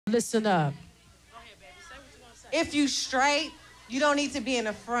Listen up. If you straight, you don't need to be in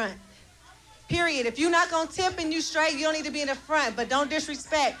the front. Period. If you're not gonna tip and you straight, you don't need to be in the front. But don't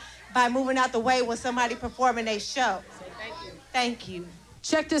disrespect by moving out the way when somebody performing their show. Thank you. Thank you.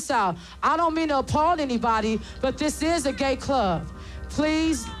 Check this out. I don't mean to appall anybody, but this is a gay club.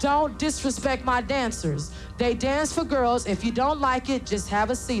 Please don't disrespect my dancers. They dance for girls. If you don't like it, just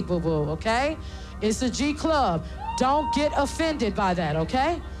have a seat, boo-boo, okay? It's a G club. Don't get offended by that,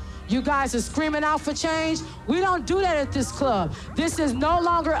 okay? You guys are screaming out for change. We don't do that at this club. This is no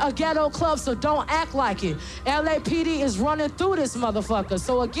longer a ghetto club, so don't act like it. LAPD is running through this motherfucker.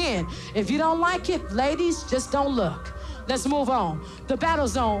 So again, if you don't like it, ladies, just don't look. Let's move on. The battle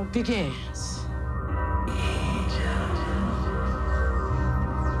zone begins.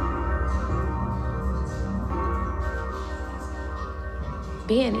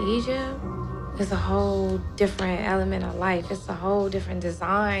 Being Egypt is a whole different element of life. It's a whole different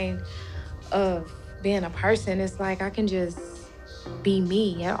design of being a person. It's like I can just be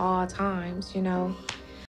me at all times, you know?